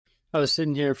I was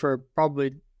sitting here for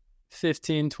probably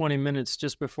 15, 20 minutes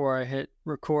just before I hit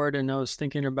record, and I was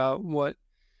thinking about what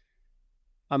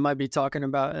I might be talking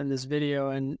about in this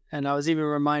video. And I was even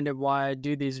reminded why I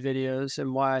do these videos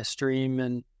and why I stream.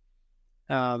 And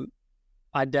um,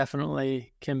 I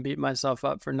definitely can beat myself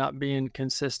up for not being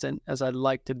consistent as I'd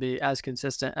like to be, as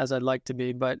consistent as I'd like to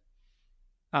be. But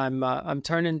I'm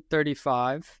turning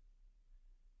 35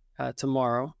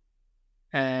 tomorrow,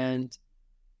 and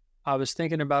I was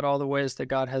thinking about all the ways that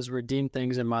God has redeemed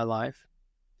things in my life.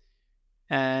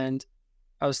 And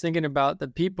I was thinking about the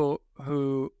people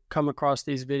who come across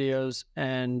these videos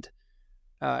and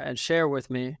share with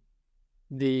me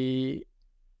the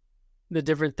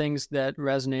different things that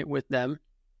resonate with them.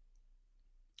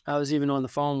 I was even on the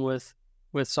phone with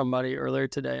somebody earlier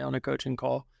today on a coaching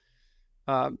call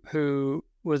who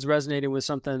was resonating with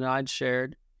something that I'd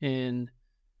shared in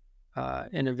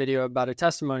a video about a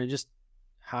testimony, just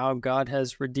how God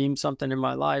has redeemed something in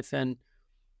my life. And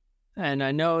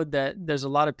I know that there's a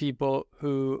lot of people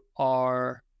who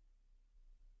are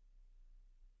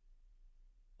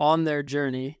on their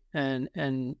journey and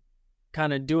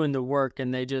kind of doing the work,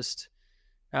 and they just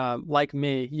like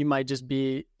me, you might just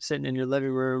be sitting in your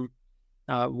living room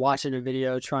watching a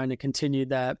video, trying to continue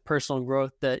that personal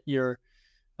growth that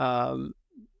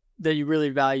that you really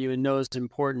value and know is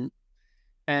important.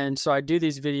 And so I do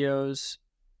these videos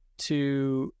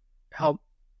to help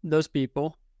those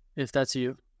people, if that's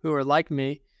you, who are like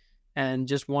me and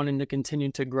just wanting to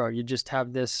continue to grow. You just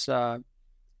have this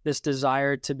this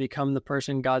desire to become the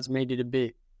person God's made you to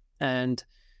be, and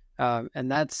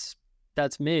that's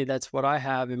me. That's what I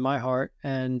have in my heart,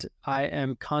 and I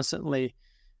am constantly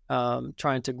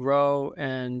trying to grow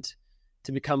and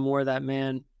to become more of that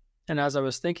man. And as I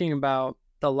was thinking about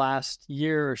the last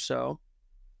year or so,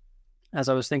 as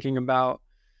I was thinking about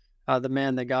the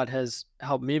man that God has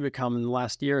helped me become in the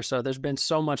last year or so, there's been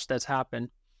so much that's happened.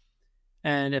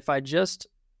 And if I just,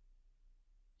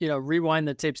 rewind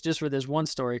the tapes just for this one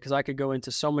story, because I could go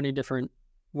into so many different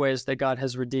ways that God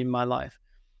has redeemed my life.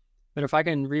 But if I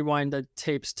can rewind the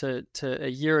tapes to a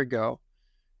year ago,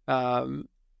 and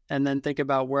then think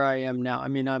about where I am now. I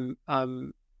mean,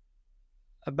 I'm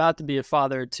about to be a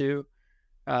father of two,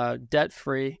 debt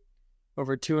free,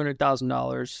 over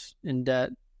 $200,000 in debt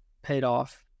paid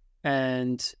off,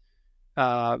 and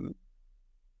in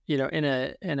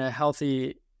a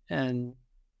healthy and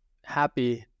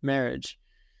happy marriage.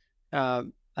 I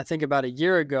think about a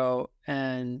year ago,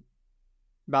 and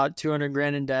about 200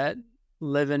 grand in debt,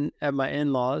 living at my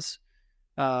in-laws,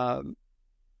 kind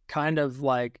of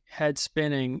like head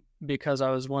spinning because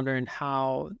I was wondering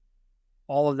how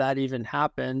all of that even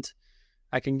happened.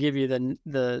 I can give you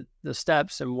the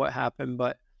steps and what happened,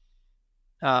 but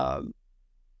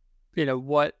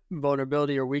what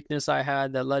vulnerability or weakness I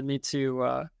had that led me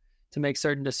to make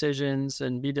certain decisions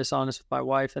and be dishonest with my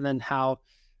wife, and then how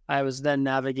I was then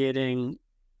navigating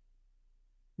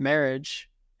marriage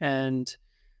and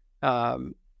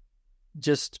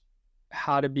just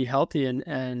how to be healthy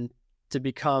and to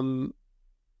become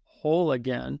whole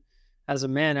again as a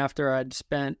man after I'd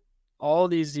spent all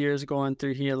these years going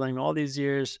through healing, all these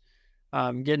years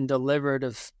getting delivered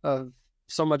of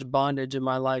so much bondage in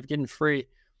my life, getting free,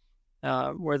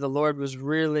 where the Lord was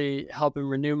really helping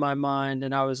renew my mind,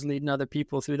 and I was leading other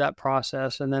people through that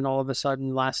process. And then all of a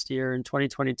sudden last year in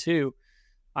 2022,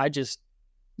 I just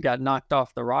got knocked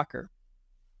off the rocker.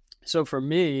 So for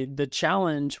me, the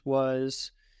challenge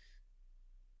was,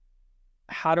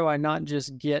 how do I not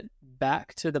just get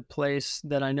back to the place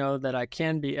that I know that I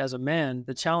can be as a man?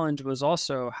 The challenge was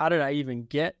also, how did I even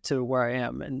get to where I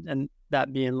am? And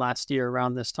that being last year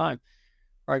around this time,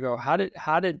 where I go,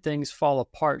 how did things fall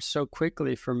apart so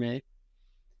quickly for me?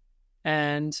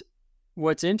 And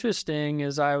what's interesting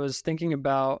is I was thinking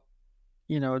about,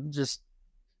 just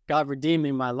God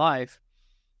redeeming my life,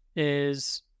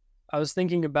 is I was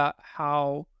thinking about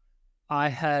how I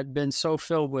had been so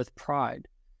filled with pride.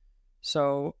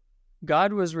 So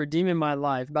God was redeeming my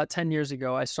life. About 10 years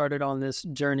ago, I started on this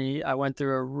journey. I went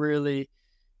through a really,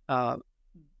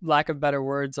 lack of better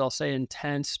words, I'll say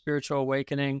intense spiritual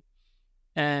awakening.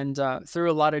 And through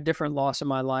a lot of different loss in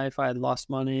my life, I had lost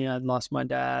money, I'd lost my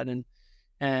dad,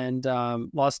 and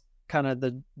lost kind of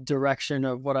the direction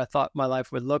of what I thought my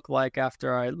life would look like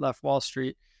after I left Wall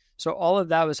Street. So all of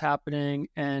that was happening,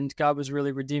 and God was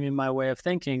really redeeming my way of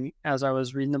thinking as I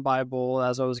was reading the Bible,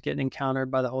 as I was getting encountered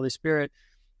by the Holy Spirit.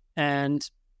 And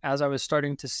as I was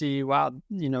starting to see, wow,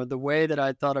 the way that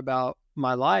I thought about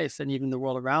my life and even the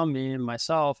world around me and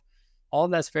myself, all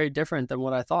of that's very different than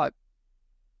what I thought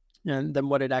and than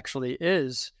what it actually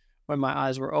is when my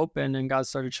eyes were open and God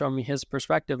started showing me his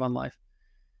perspective on life.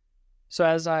 So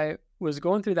as I was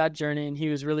going through that journey, and he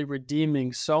was really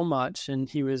redeeming so much, and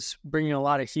he was bringing a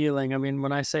lot of healing. I mean,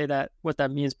 when I say that, what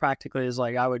that means practically is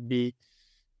like I would be,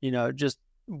 just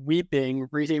weeping,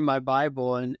 reading my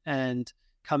Bible, and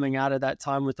coming out of that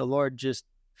time with the Lord, just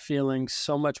feeling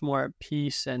so much more at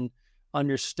peace and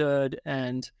understood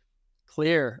and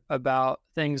clear about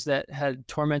things that had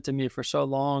tormented me for so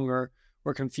long or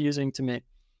were confusing to me.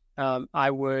 I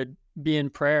would be in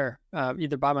prayer,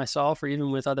 either by myself or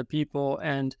even with other people,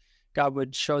 and God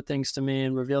would show things to me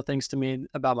and reveal things to me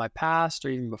about my past or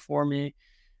even before me,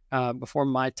 before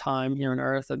my time here on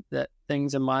earth, that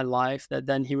things in my life that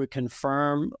then he would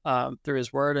confirm through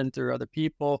his word and through other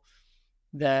people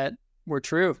that were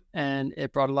true. And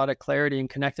it brought a lot of clarity and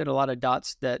connected a lot of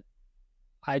dots that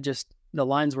the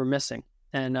lines were missing.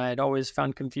 And I had always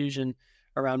found confusion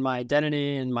around my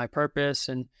identity and my purpose.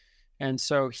 And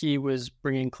so he was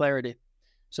bringing clarity.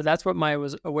 So that's what my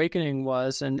awakening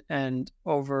was. And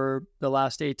over the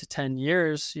last 8 to 10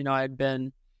 years, I'd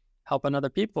been helping other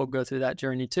people go through that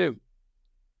journey too.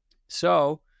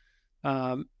 So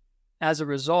as a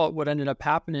result, what ended up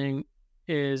happening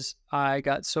is I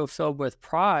got so filled with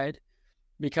pride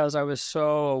because I was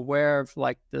so aware of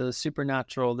like the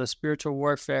supernatural, the spiritual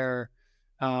warfare,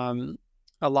 a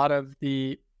lot of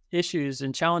the issues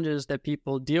and challenges that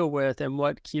people deal with and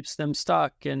what keeps them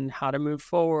stuck and how to move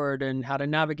forward and how to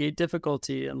navigate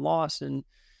difficulty and loss and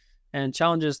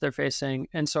challenges they're facing.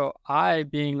 And so I,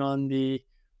 being on the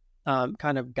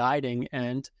kind of guiding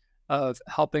end of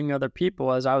helping other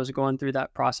people as I was going through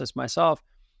that process myself,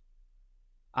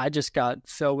 I just got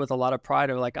filled with a lot of pride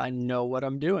of like, I know what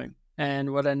I'm doing.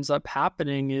 And what ends up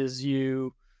happening is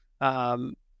you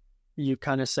kind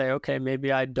of say, okay,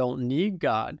 maybe I don't need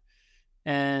God.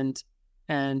 And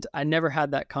I never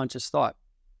had that conscious thought.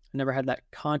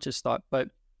 But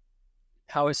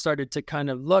how I started to kind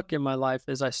of look in my life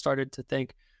is I started to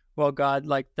think, well, God,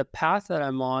 like the path that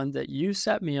I'm on, that you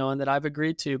set me on, that I've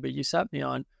agreed to, but you set me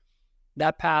on,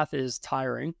 that path is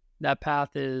tiring. That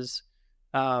path is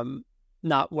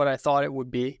not what I thought it would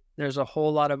be. There's a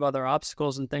whole lot of other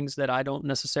obstacles and things that I didn't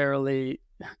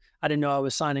know I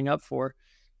was signing up for.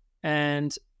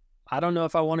 And I don't know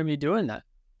if I want to be doing that.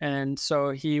 And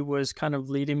so he was kind of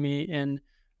leading me in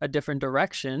a different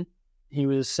direction. He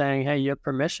was saying, hey, you have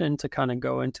permission to kind of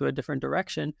go into a different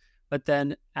direction. But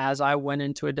then as I went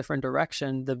into a different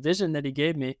direction, the vision that he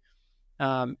gave me,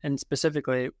 and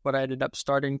specifically what I ended up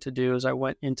starting to do is I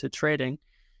went into trading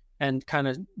and kind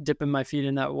of dipping my feet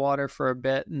in that water for a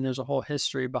bit. And there's a whole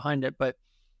history behind it. But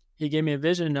he gave me a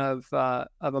vision of a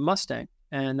Mustang,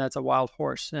 and that's a wild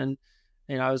horse. And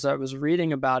I was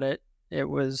reading about it. It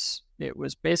was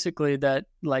basically that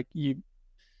like you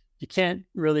can't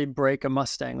really break a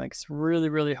Mustang. Like it's really,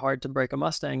 really hard to break a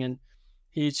Mustang. And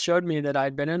he showed me that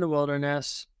I'd been in the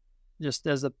wilderness, just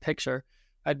as a picture.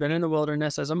 I'd been in the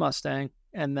wilderness as a Mustang,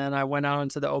 and then I went out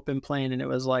into the open plain, and it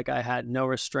was like I had no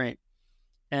restraint.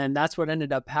 And that's what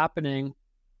ended up happening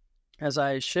as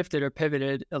I shifted or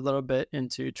pivoted a little bit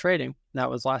into trading. That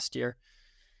was last year.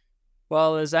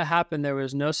 Well, as that happened, there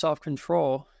was no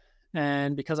self-control.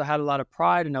 And because I had a lot of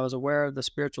pride and I was aware of the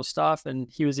spiritual stuff, and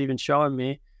he was even showing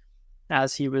me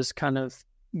as he was kind of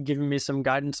giving me some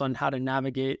guidance on how to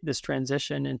navigate this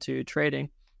transition into trading.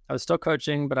 I was still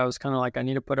coaching, but I was kind of like, I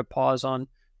need to put a pause on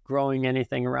growing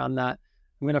anything around that.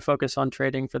 I'm going to focus on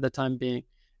trading for the time being.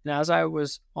 And as I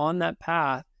was on that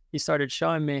path, he started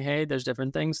showing me, hey, there's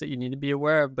different things that you need to be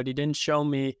aware of, but he didn't show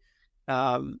me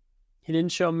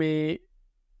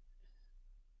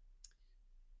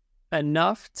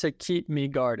enough to keep me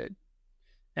guarded.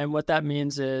 And what that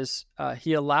means is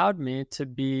he allowed me to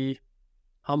be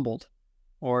humbled,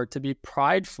 or to be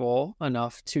prideful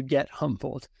enough to get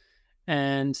humbled.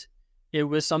 And it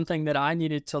was something that I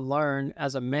needed to learn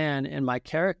as a man in my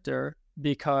character,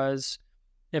 because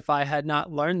if I had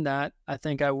not learned that, I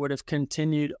think I would have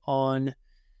continued on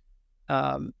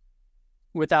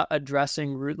without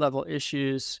addressing root level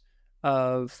issues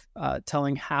of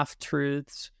telling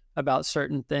half-truths about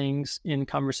certain things in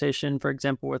conversation, for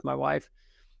example, with my wife,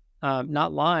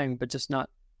 not lying, but just not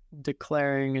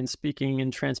declaring and speaking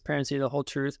in transparency the whole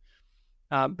truth.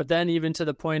 But then even to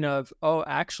the point of,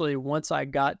 actually, once I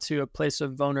got to a place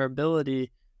of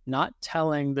vulnerability, not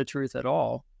telling the truth at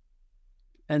all.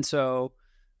 And so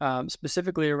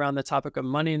specifically around the topic of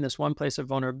money, in this one place of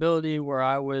vulnerability where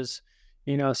I was,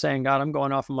 saying, God, I'm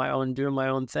going off on my own, doing my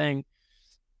own thing.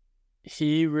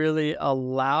 He really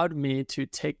allowed me to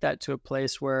take that to a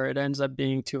place where it ends up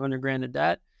being 200 grand of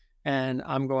debt. And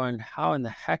I'm going, how in the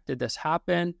heck did this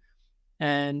happen?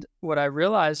 And what I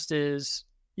realized is,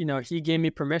 he gave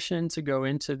me permission to go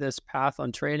into this path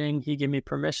on trading. He gave me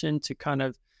permission to kind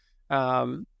of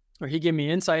or he gave me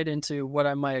insight into what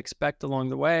I might expect along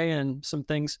the way and some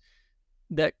things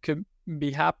that could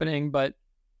be happening. But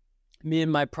me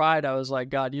and my pride, I was like,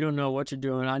 God, you don't know what you're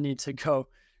doing. I need to go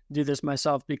do this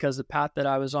myself, because the path that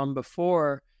I was on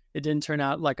before, it didn't turn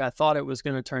out like I thought it was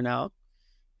going to turn out.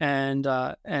 And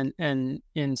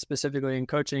in specifically in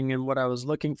coaching and what I was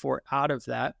looking for out of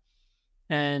that.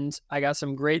 And I got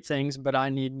some great things, but I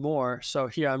need more. So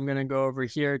here I'm going to go over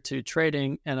here to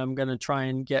trading, and I'm going to try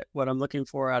and get what I'm looking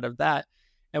for out of that.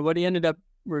 And what he ended up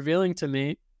revealing to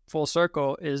me, full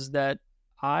circle, is that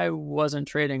I wasn't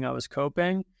trading. I was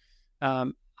coping.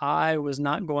 I was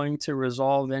not going to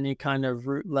resolve any kind of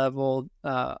root level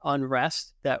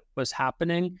unrest that was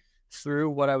happening through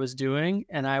what I was doing.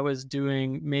 And I was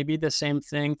doing maybe the same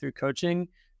thing through coaching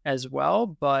as well,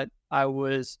 but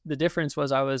the difference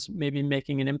was I was maybe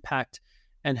making an impact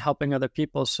and helping other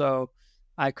people. So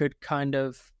I could kind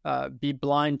of be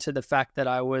blind to the fact that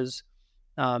I was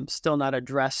still not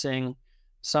addressing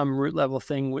some root level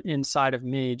thing inside of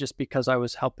me just because I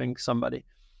was helping somebody.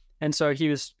 And so he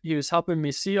was helping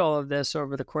me see all of this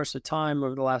over the course of time,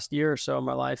 over the last year or so of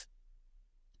my life.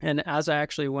 And as I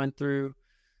actually went through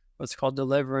what's called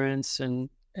deliverance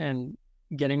and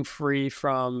getting free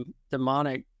from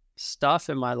demonic stuff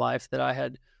in my life that I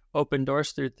had opened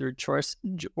doors through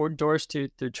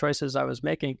choices I was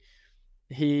making,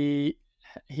 he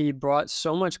brought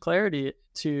so much clarity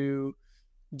to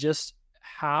just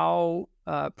how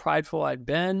prideful I'd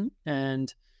been,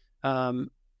 and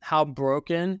how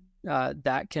broken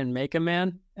that can make a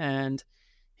man. And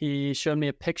he showed me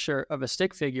a picture of a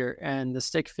stick figure, and the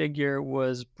stick figure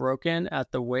was broken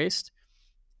at the waist,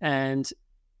 and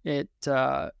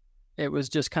it was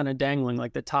just kind of dangling,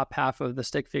 like the top half of the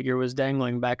stick figure was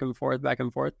dangling back and forth, back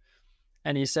and forth.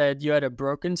 And he said, you had a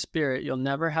broken spirit. You'll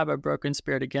never have a broken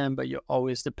spirit again, but you'll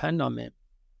always depend on me.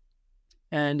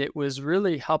 And it was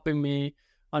really helping me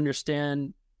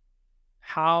understand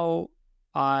how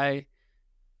I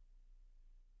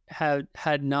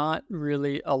had not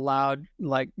really allowed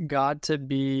like God to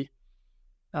be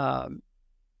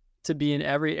in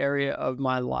every area of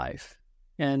my life.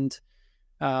 And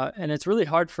it's really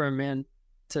hard for a man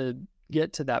to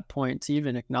get to that point, to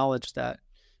even acknowledge that.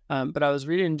 But I was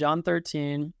reading John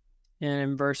 13, and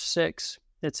in verse 6,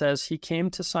 it says, he came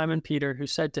to Simon Peter, who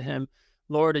said to him,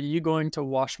 Lord, are you going to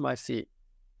wash my feet?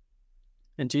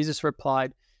 And Jesus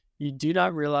replied, you do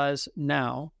not realize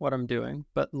now what I'm doing,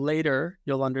 but later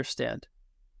you'll understand.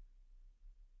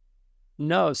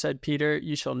 No, said Peter,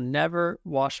 you shall never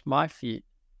wash my feet.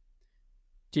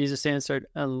 Jesus answered,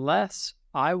 unless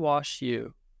I wash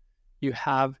you, you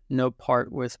have no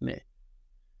part with me.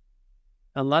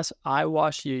 Unless I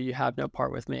wash you, you have no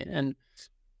part with me. And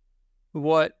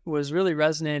what was really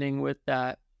resonating with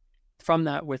that, from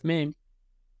that with me,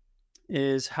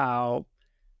 is how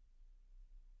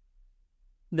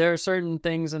there are certain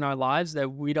things in our lives that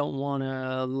we don't want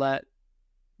to let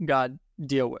God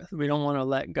deal with. We don't want to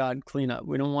let God clean up.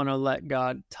 We don't want to let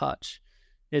God touch.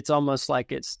 It's almost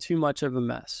like it's too much of a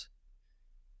mess.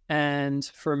 And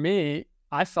for me,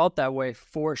 I felt that way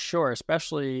for sure,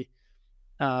 especially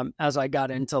as I got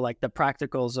into like the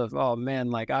practicals of, oh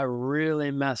man, like I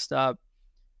really messed up,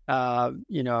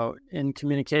 in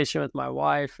communication with my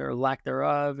wife or lack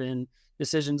thereof, in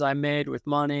decisions I made with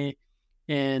money,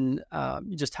 in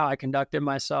just how I conducted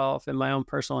myself and my own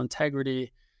personal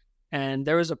integrity. And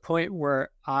there was a point where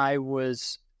I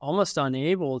was almost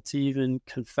unable to even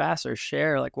confess or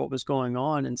share like what was going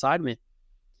on inside me.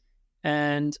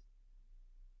 And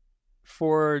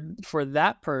for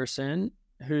that person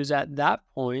who's at that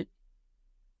point,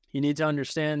 you need to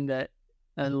understand that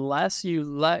unless you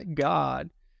let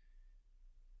God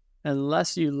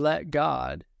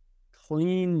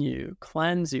clean you,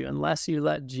 cleanse you, unless you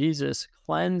let Jesus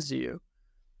cleanse you,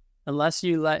 unless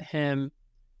you let him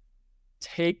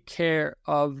take care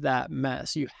of that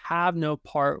mess, you have no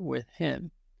part with him.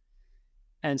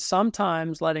 And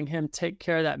sometimes letting him take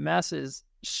care of that mess is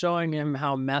showing him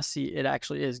how messy it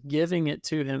actually is, giving it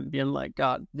to him, being like,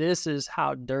 God, this is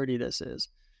how dirty this is.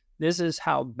 This is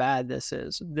how bad this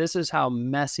is. This is how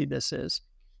messy this is,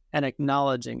 and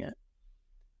acknowledging it.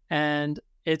 And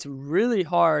it's really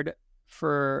hard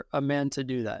for a man to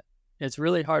do that. It's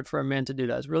really hard for a man to do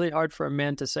that. It's really hard for a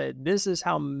man to say, this is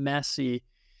how messy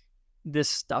this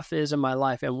stuff is in my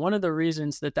life. And one of the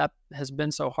reasons that has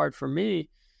been so hard for me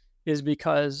is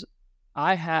because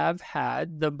I have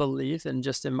had the belief, and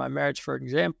just in my marriage, for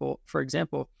example,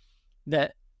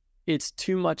 that it's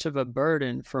too much of a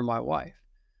burden for my wife.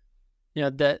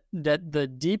 That the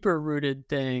deeper rooted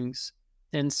things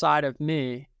inside of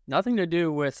me, nothing to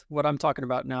do with what I'm talking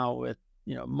about now with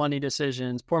money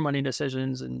decisions, poor money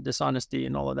decisions, and dishonesty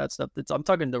and all of that stuff. I'm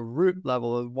talking the root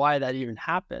level of why that even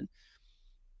happened,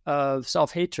 of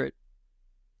self-hatred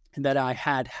that I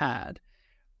had,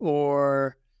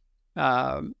 or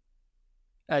a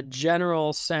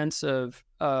general sense of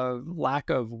lack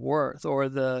of worth, or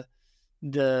the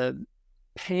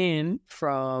pain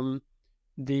from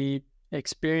the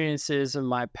experiences of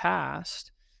my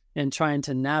past, and trying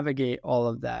to navigate all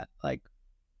of that, like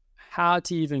how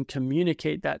to even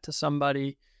communicate that to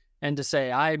somebody and to say,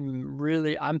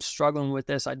 I'm struggling with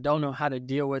this. I don't know how to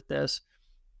deal with this.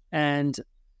 And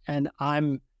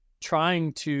I'm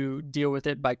trying to deal with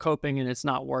it by coping, and it's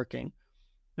not working.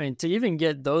 I mean, to even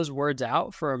get those words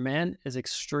out for a man is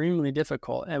extremely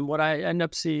difficult. And what I end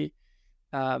up seeing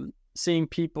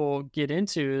people get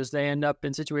into is they end up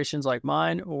in situations like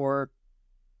mine, or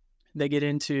they get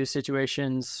into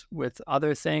situations with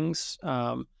other things.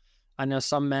 I know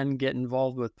some men get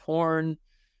involved with porn.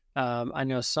 I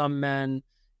know some men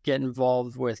get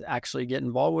involved with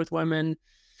women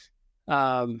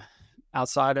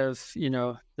outside of,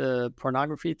 the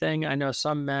pornography thing. I know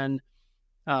some men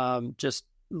just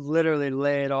literally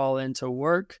lay it all into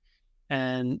work,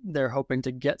 and they're hoping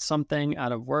to get something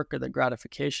out of work or the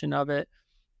gratification of it.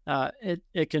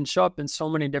 It can show up in so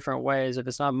many different ways. If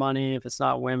it's not money, if it's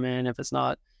not women, if it's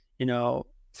not,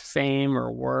 fame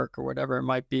or work or whatever it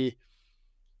might be.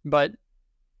 But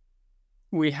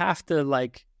we have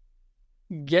to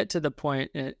get to the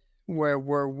point where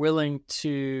we're willing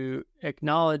to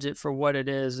acknowledge it for what it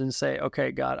is and say,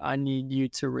 okay, God, I need you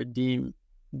to redeem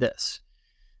this.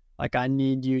 I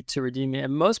need you to redeem it.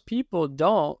 And most people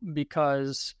don't,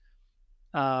 because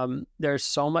there's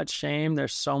so much shame,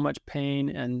 there's so much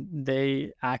pain, and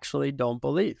they actually don't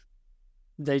believe.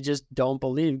 They just don't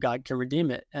believe God can redeem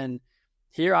it. And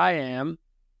here I am,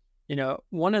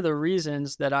 one of the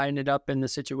reasons that I ended up in the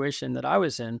situation that I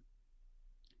was in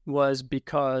was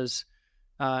because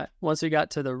once we got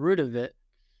to the root of it,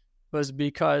 was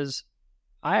because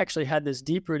I actually had this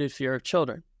deep-rooted fear of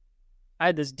children. I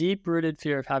had this deep-rooted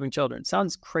fear of having children. It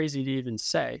sounds crazy to even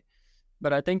say,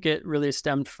 but I think it really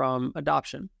stemmed from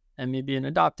adoption and me being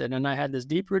adopted. And I had this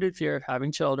deep-rooted fear of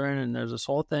having children, and there's this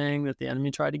whole thing that the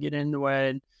enemy tried to get in the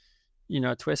way,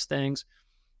 twist things.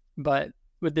 But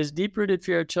with this deep-rooted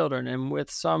fear of children, and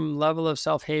with some level of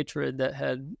self-hatred that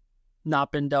had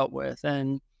not been dealt with,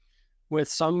 and with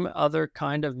some other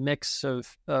kind of mix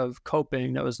of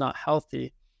coping that was not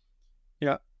healthy,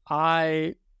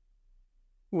 I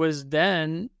was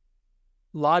then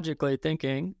logically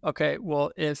thinking, okay,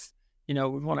 well, if, we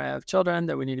want to have children,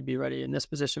 that we need to be ready in this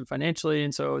position financially.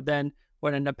 And so then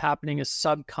what ended up happening is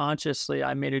subconsciously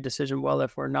I made a decision, well,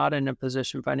 if we're not in a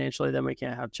position financially, then we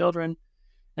can't have children.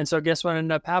 And so guess what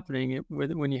ended up happening?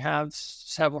 When you have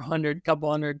couple hundred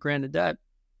grand of debt,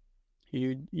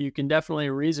 you can definitely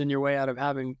reason your way out of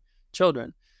having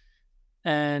children.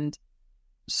 And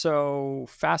so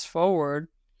fast forward,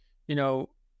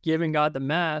 giving God the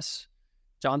mess,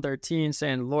 John 13,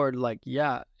 saying, Lord,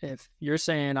 if you're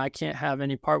saying I can't have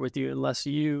any part with you unless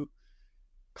you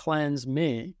cleanse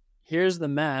me, here's the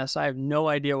mess. I have no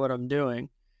idea what I'm doing.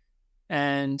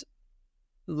 And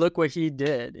look what he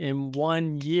did. In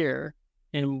 1 year,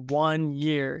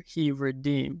 he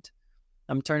redeemed.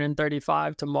 I'm turning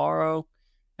 35 tomorrow,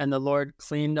 and the Lord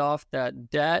cleaned off that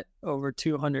debt, over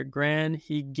 200 grand.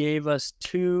 He gave us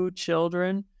 2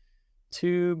 children,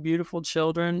 2 beautiful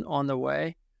children on the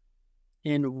way.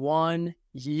 In 1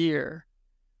 year,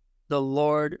 the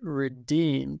Lord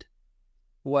redeemed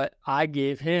what I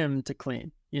gave him to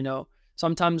clean.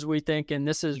 Sometimes we think, and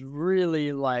this is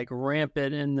really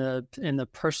rampant in the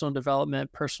personal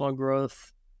development, personal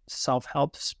growth,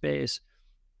 self-help space,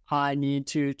 I need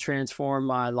to transform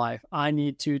my life. I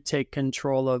need to take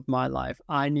control of my life.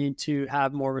 I need to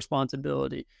have more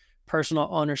responsibility, personal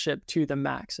ownership to the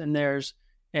max. And there's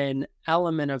an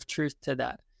element of truth to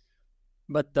that.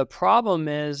 But the problem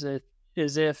is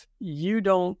if you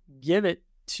don't give it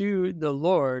to the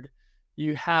Lord,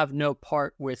 you have no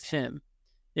part with him.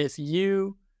 If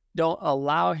you don't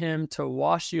allow him to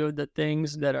wash you of the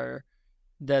things that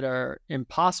are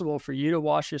impossible for you to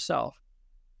wash yourself,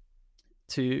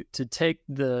 to take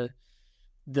the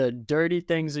dirty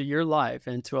things of your life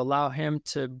and to allow him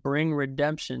to bring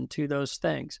redemption to those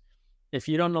things. If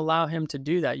you don't allow him to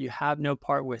do that, you have no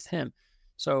part with him.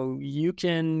 So you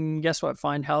can, guess what,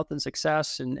 find health and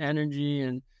success and energy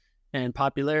and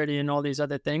popularity and all these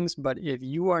other things. But if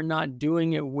you are not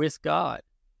doing it with God,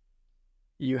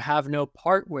 you have no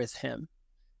part with him.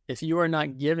 If you are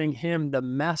not giving him the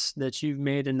mess that you've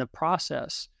made in the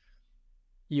process,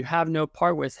 you have no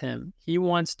part with him. He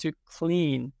wants to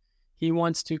clean. He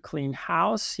wants to clean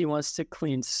house. He wants to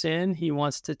clean sin. He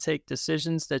wants to take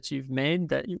decisions that you've made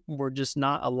that were just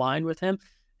not aligned with him,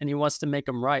 and he wants to make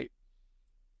them right.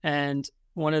 And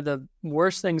one of the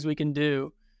worst things we can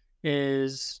do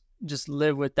is just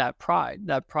live with that pride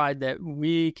that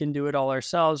we can do it all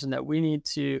ourselves and that we need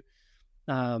to,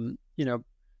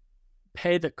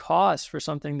 pay the cost for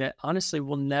something that honestly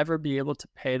we'll never be able to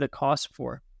pay the cost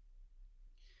for.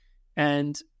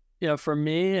 And, for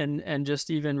me and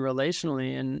just even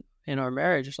relationally in our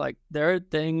marriage, it's like there are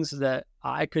things that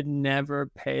I could never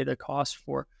pay the cost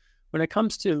for. When it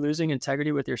comes to losing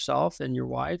integrity with yourself and your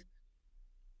wife,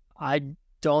 I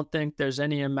don't think there's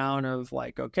any amount of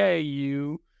like, okay,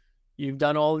 you've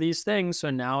done all these things,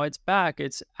 so now it's back.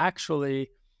 It's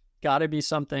actually got to be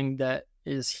something that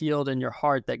is healed in your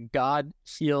heart, that God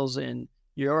heals in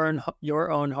your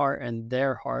own heart and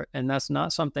their heart. And that's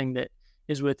not something that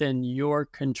is within your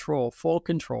control, full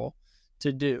control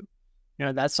to do.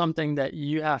 That's something that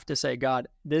you have to say, God,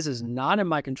 this is not in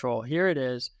my control. Here it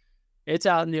is. It's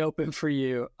out in the open for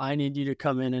you. I need you to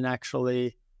come in and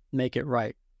actually make it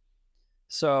right.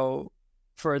 So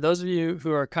for those of you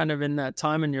who are kind of in that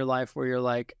time in your life where you're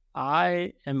like,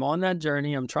 I am on that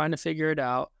journey, I'm trying to figure it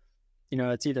out.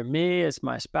 It's either me, it's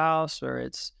my spouse, or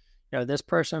it's, this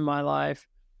person in my life.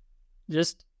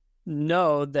 Just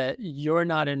know that you're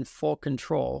not in full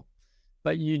control,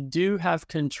 but you do have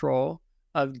control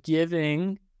of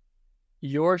giving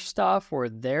your stuff or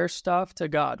their stuff to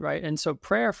God, right? And so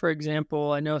prayer, for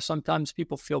example, I know sometimes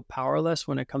people feel powerless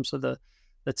when it comes to the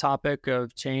topic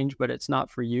of change, but it's not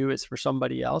for you, it's for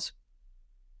somebody else.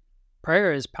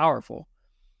 Prayer is powerful.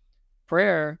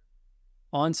 Prayer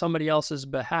on somebody else's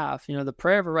behalf, the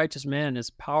prayer of a righteous man is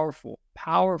powerful,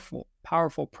 powerful,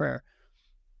 powerful prayer.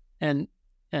 And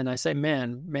I say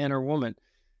man or woman,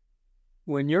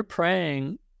 when you're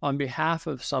praying on behalf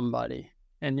of somebody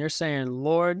and you're saying,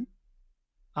 Lord,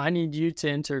 I need you to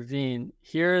intervene.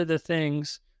 Here are the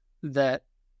things that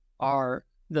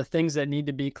need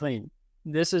to be clean.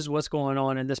 This is what's going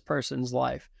on in this person's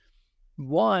life.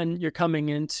 One, you're coming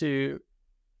into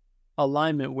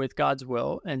alignment with God's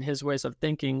will and his ways of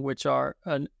thinking, which are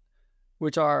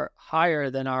higher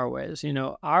than our ways.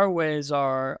 Our ways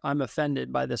are, I'm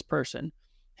offended by this person.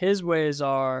 His ways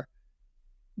are,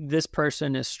 this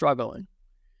person is struggling.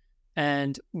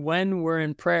 And when we're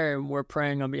in prayer and we're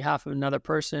praying on behalf of another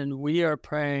person, we are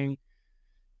praying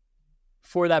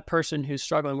for that person who's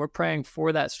struggling. We're praying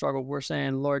for that struggle. We're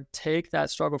saying, Lord, take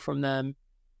that struggle from them,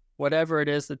 whatever it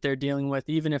is that they're dealing with,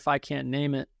 even if I can't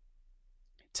name it,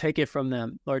 take it from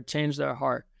them. Lord, change their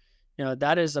heart.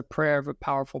 That is a prayer of a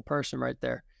powerful person right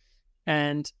there.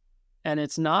 And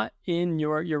it's not in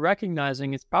you're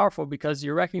recognizing it's powerful because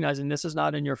you're recognizing this is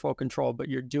not in your full control, but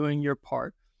you're doing your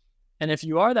part. And if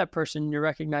you are that person, you're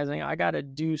recognizing, I got to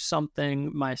do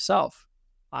something myself.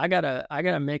 I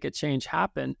gotta make a change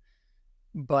happen,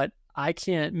 but I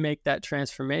can't make that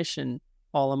transformation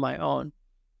all on my own.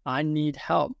 I need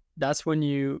help. That's when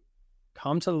you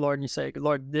come to the Lord and you say,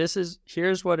 Lord,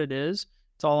 here's what it is.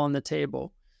 It's all on the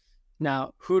table.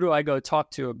 Now, who do I go talk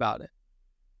to about it?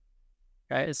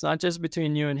 Okay. It's not just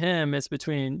between you and him. It's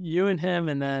between you and him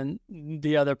and then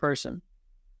the other person.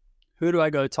 Who do I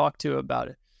go talk to about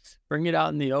it? Bring it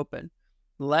out in the open.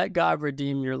 Let God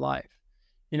redeem your life.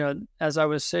 As I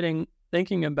was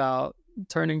thinking about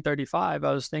turning 35,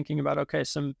 I was thinking about, okay,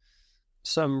 some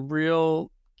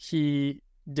real key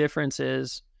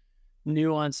differences,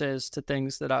 nuances to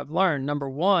things that I've learned. Number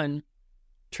one,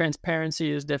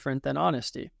 transparency is different than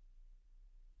honesty.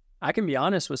 I can be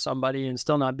honest with somebody and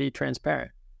still not be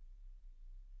transparent.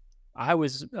 I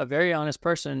was a very honest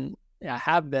person. I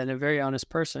have been a very honest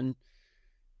person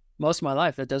most of my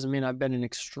life. That doesn't mean I've been an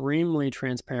extremely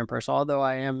transparent person, although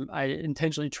I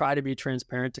intentionally try to be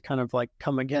transparent to kind of like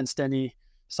come against any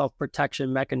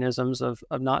self-protection mechanisms of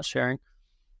not sharing.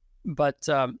 But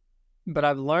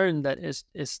I've learned that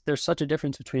there's such a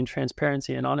difference between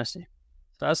transparency and honesty.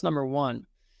 So that's number one.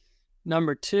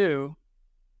 Number two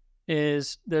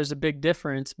is there's a big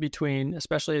difference between,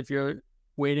 especially if you're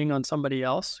waiting on somebody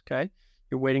else, okay?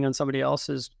 You're waiting on somebody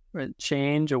else's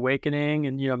change, awakening,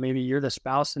 and maybe you're the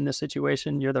spouse in this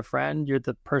situation, you're the friend, you're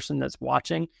the person that's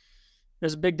watching.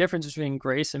 There's a big difference between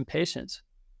grace and patience.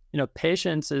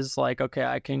 Patience is like, okay,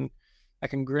 I can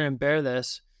grin and bear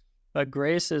this. But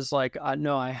grace is like,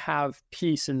 no, I have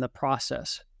peace in the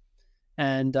process.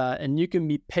 And you can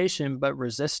be patient but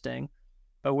resisting.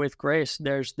 But with grace,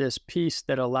 there's this peace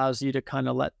that allows you to kind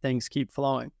of let things keep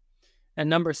flowing. And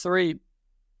number three,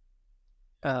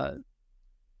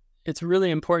 it's really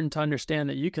important to understand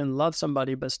that you can love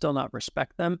somebody but still not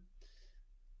respect them.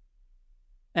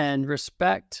 And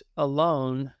respect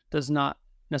alone does not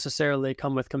necessarily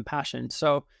come with compassion.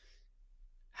 So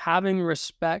having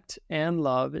respect and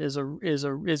love is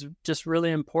just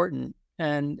really important.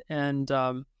 And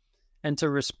to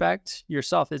respect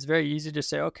yourself, it's very easy to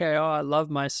say, okay, oh, I love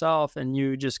myself, and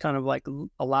you just kind of like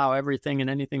allow everything and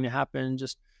anything to happen.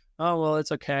 Just, oh, well,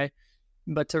 it's okay.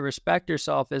 But to respect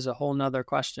yourself is a whole nother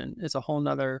question. It's a whole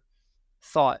nother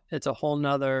thought. It's a whole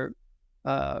nother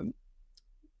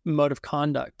mode of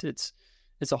conduct. It's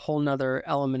a whole nother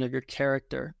element of your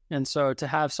character. And so to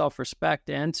have self-respect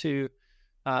and to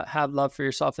have love for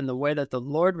yourself in the way that the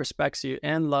Lord respects you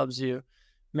and loves you,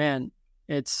 man,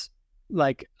 it's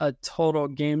like a total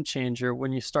game changer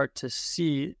when you start to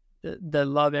see the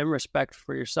love and respect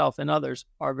for yourself and others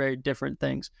are very different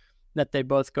things, that they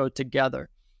both go together.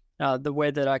 The way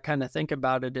that I kind of think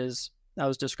about it is, I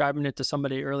was describing it to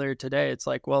somebody earlier today. It's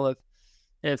like, well,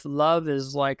 if love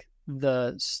is like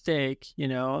the steak,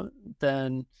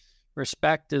 then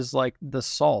respect is like the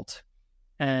salt.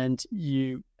 And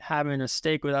you having a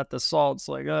steak without the salt, it's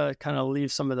like, it kind of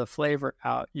leaves some of the flavor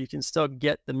out. You can still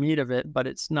get the meat of it, but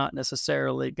it's not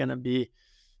necessarily going to be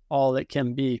all it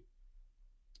can be.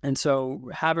 And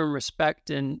so having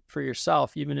respect for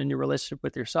yourself, even in your relationship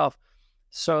with yourself,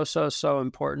 so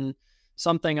important.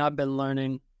 Something I've been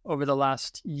learning over the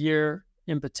last year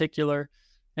in particular,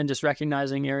 and just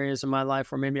recognizing areas in my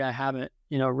life where maybe I haven't,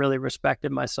 really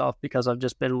respected myself, because I've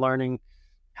just been learning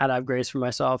how to have grace for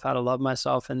myself, how to love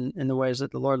myself in the ways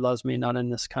that the Lord loves me, not in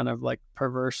this kind of like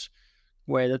perverse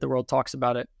way that the world talks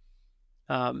about it.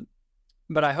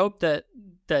 But I hope that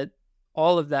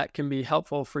all of that can be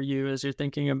helpful for you as you're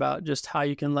thinking about just how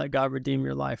you can let God redeem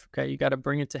your life. Okay. You got to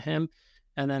bring it to him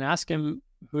and then ask him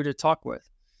who to talk with.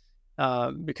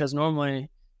 Because normally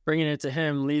bringing it to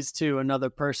him leads to another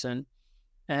person.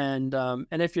 And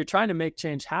if you're trying to make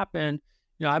change happen,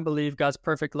 I believe God's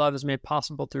perfect love is made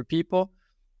possible through people.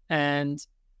 And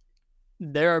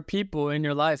there are people in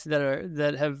your life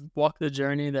that have walked the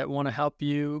journey, that want to help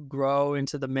you grow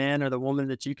into the man or the woman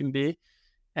that you can be.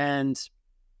 And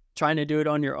trying to do it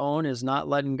on your own is not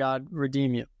letting God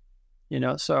redeem you.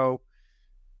 So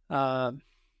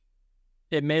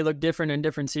it may look different in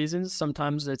different seasons.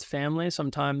 Sometimes it's family.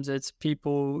 Sometimes it's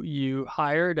people you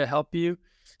hire to help you.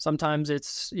 Sometimes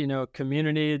it's,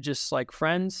 community, just like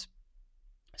friends.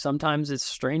 Sometimes it's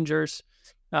strangers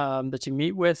that you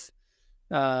meet with.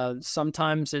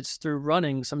 Sometimes it's through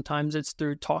running. Sometimes it's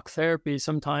through talk therapy.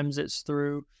 Sometimes it's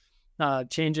through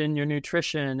changing your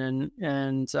nutrition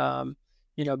and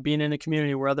being in a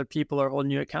community where other people are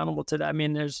holding you accountable to that. I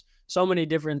mean, there's so many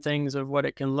different things of what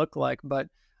it can look like, but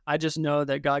I just know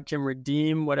that God can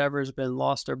redeem whatever's been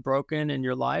lost or broken in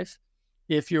your life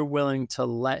if you're willing to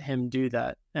let him do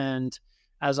that. And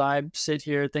as I sit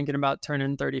here thinking about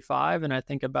turning 35, and I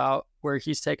think about where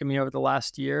he's taken me over the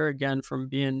last year, again, from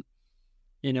being,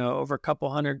 over a couple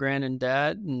 $100,000 in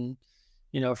debt and,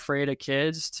 afraid of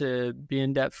kids, to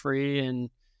being debt free and,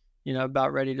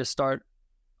 about ready to start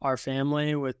our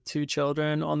family with 2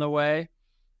 children on the way,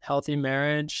 healthy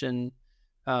marriage, and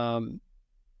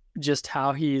just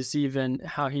how he's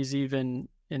even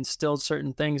instilled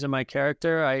certain things in my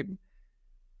character.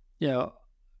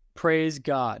 Praise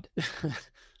God.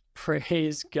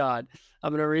 Praise God.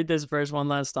 I'm going to read this verse one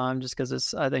last time just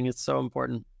because I think it's so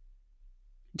important.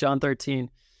 John 13,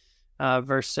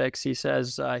 verse 6, he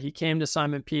says, he came to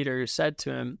Simon Peter, who said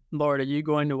to him, Lord, are you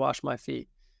going to wash my feet?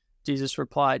 Jesus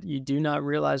replied, you do not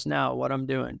realize now what I'm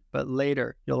doing, but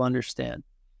later you'll understand.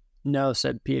 No,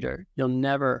 said Peter, you'll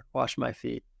never wash my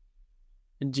feet.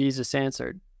 And Jesus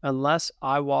answered, unless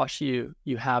I wash you,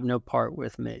 you have no part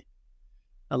with me.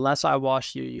 Unless I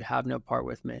wash you, you have no part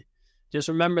with me. Just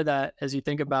remember that as you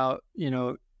think about,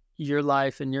 your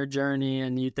life and your journey,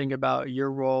 and you think about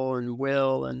your role and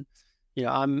will, and,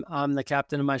 I'm the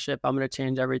captain of my ship. I'm going to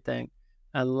change everything.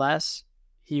 Unless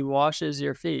he washes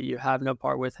your feet, you have no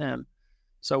part with him.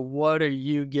 So what are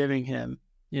you giving him?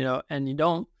 And you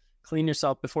don't clean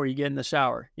yourself before you get in the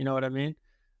shower. You know what I mean?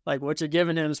 Like, what you're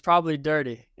giving him is probably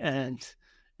dirty. And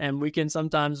we can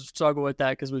sometimes struggle with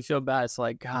that because we feel bad. It's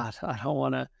like, God, I don't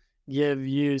want to give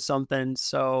you something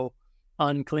so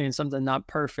unclean, something not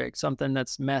perfect, something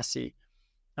that's messy.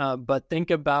 But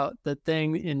think about the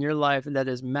thing in your life that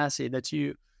is messy, that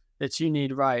you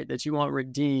need right, that you want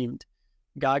redeemed.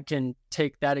 God can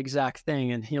take that exact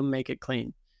thing and he'll make it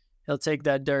clean. He'll take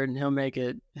that dirt and he'll make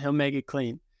it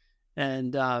clean.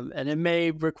 And it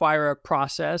may require a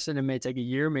process, and it may take a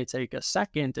year, it may take a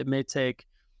second, it may take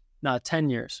 10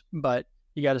 years, but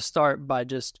you got to start by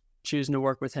just choosing to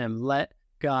work with him. Let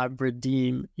God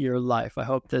redeem your life. I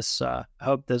hope this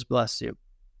blessed you.